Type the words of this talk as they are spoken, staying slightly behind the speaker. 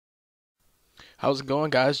How's it going,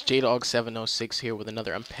 guys? JDog706 here with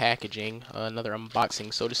another unpackaging, another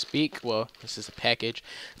unboxing, so to speak. Well, this is a package.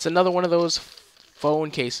 It's another one of those phone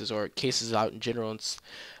cases or cases out in general.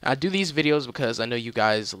 I do these videos because I know you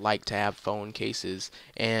guys like to have phone cases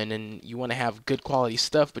and you want to have good quality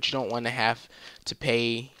stuff, but you don't want to have to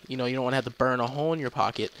pay, you don't want to have to burn a hole in your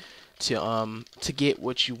pocket to get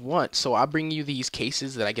what you want. So I bring you these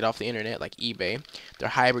cases that I get off the internet, like eBay. They're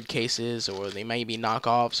hybrid cases, or they may be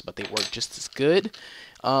knockoffs, but they work just as good.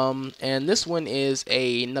 And this one is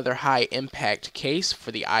another high impact case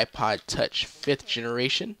for the iPod Touch 5th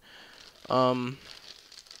generation.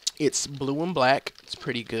 It's blue and black. It's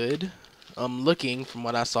pretty good. Looking from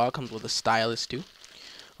what I saw, it comes with a stylus too.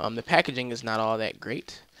 The packaging is not all that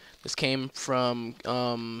great. This came from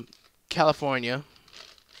California.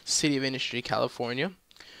 City of Industry, California.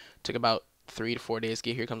 Took about 3 to 4 days to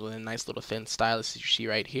get here. Comes with a nice little thin stylus, as you see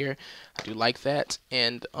right here. I do like that.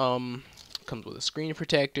 And comes with a screen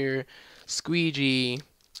protector, squeegee,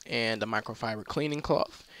 and a microfiber cleaning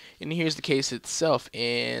cloth. And here's the case itself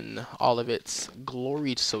in all of its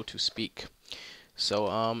glory, so to speak.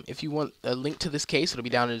 So if you want a link to this case, it'll be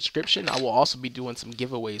down in the description. I will also be doing some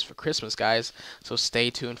giveaways for Christmas, guys. So stay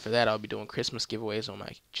tuned for that. I'll be doing Christmas giveaways on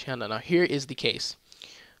my channel. Now here is the case.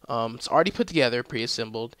 It's already put together,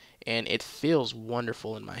 pre-assembled, and it feels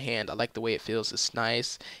wonderful in my hand. I like the way it feels. It's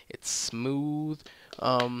nice. It's smooth.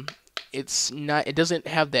 It doesn't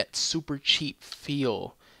have that super cheap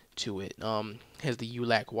feel to it. Has the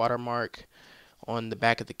ULAC watermark on the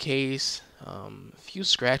back of the case. A few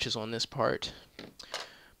scratches on this part,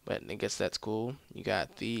 but I guess that's cool. You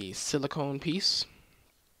got the silicone piece,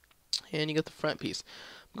 and you got the front piece.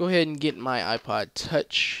 Go ahead and get my iPod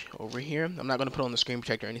Touch over here. I'm not going to put on the screen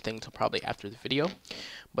protector or anything until probably after the video,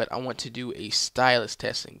 but I want to do a stylus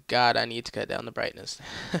test, and God, I need to cut down the brightness.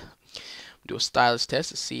 Do a stylus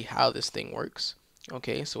test to see how this thing works.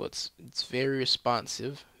 Okay, so it's very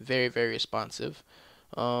responsive, very responsive.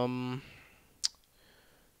 Not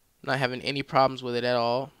having any problems with it at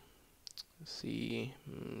all. Let's see,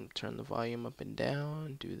 turn the volume up and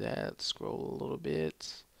down, do that, scroll a little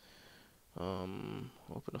bit.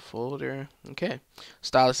 Open a folder. Okay,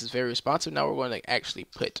 stylus is very responsive. Now we're going to actually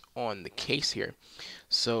put on the case here.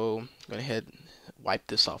 So I'm going to ahead and wipe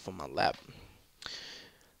this off on my lap.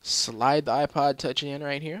 Slide the iPod Touch in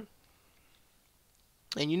right here.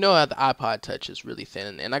 And you know how the iPod Touch is really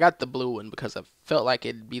thin. And I got the blue one because I felt like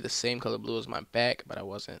it'd be the same color blue as my back, but I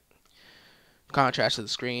wasn't. Contrast to the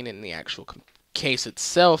screen and the actual case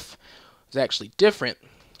itself is actually different.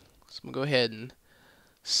 So I'm going to go ahead and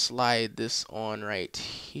slide this on right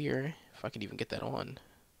here, if I can even get that on.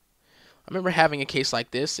 I remember having a case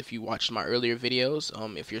like this. If you watched my earlier videos,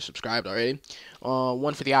 if you're subscribed already,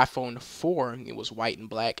 one for the iPhone 4, it was white and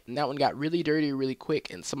black, and that one got really dirty really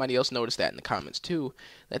quick, and somebody else noticed that in the comments too,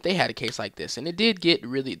 that they had a case like this, and it did get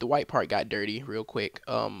really, the white part got dirty real quick,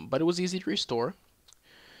 but it was easy to restore.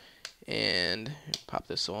 And pop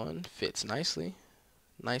this on, fits nicely,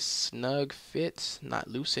 nice snug fit, not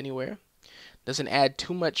loose anywhere. Doesn't add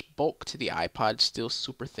too much bulk to the iPod, still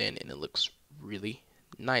super thin, and it looks really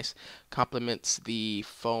nice. Complements the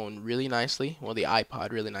phone really nicely. Well, the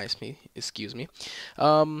iPod really nicely, excuse me.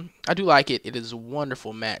 I do like it. It is a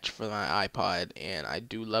wonderful match for my iPod, and I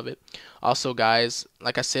do love it. Also, guys,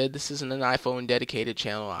 like I said, this isn't an iPhone dedicated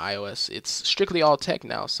channel or iOS. It's strictly all tech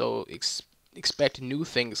now, so expect new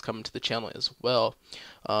things coming to the channel as well.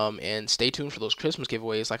 And stay tuned for those Christmas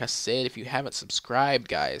giveaways. Like I said, if you haven't subscribed,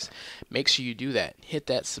 guys, make sure you do that. Hit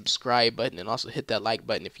that subscribe button and also hit that like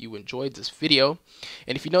button if you enjoyed this video.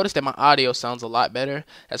 And if you notice that my audio sounds a lot better,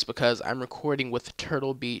 that's because I'm recording with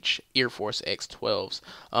Turtle Beach Air Force X12s.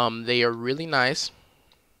 They are really nice.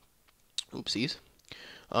 Oopsies.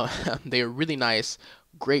 They are really nice.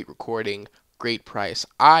 Great recording. Great price.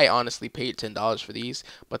 I honestly paid $10 for these,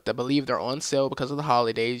 but I believe they're on sale because of the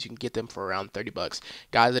holidays. You can get them for around 30 bucks.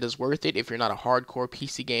 Guys, it is worth it if you're not a hardcore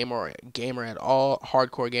PC gamer or gamer at all,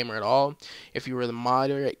 hardcore gamer at all. If you are the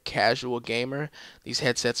moderate casual gamer, these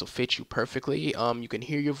headsets will fit you perfectly. You can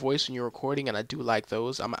hear your voice when you're recording, and I do like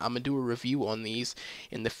those. I'm gonna do a review on these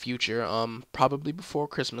in the future, probably before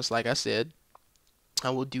Christmas, like I said. I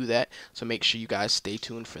will do that, so make sure you guys stay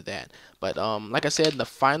tuned for that. But like I said, the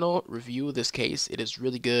final review of this case, it is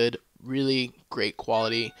really good, really great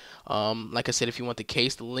quality. Like I said, if you want the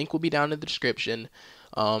case, the link will be down in the description.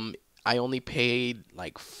 I only paid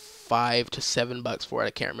like $5 to $7 for it.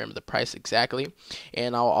 I can't remember the price exactly.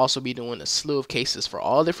 And I'll also be doing a slew of cases for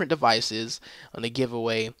all different devices on the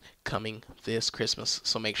giveaway coming this Christmas.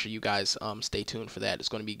 So make sure you guys stay tuned for that. It's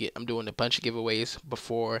going to be I'm doing a bunch of giveaways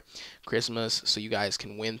before Christmas, so you guys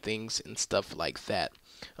can win things and stuff like that.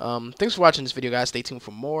 Thanks for watching this video, guys. Stay tuned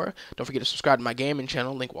for more. Don't forget to subscribe to my gaming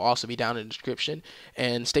channel. Link will also be down in the description.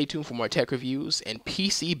 And stay tuned for more tech reviews and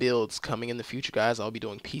PC builds coming in the future, guys. I'll be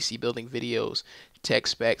doing PC building videos, tech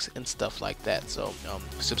specs, and stuff like that. So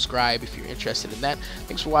subscribe if you're interested in that.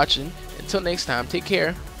 Thanks for watching. Until next time, take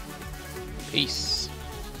care. Peace.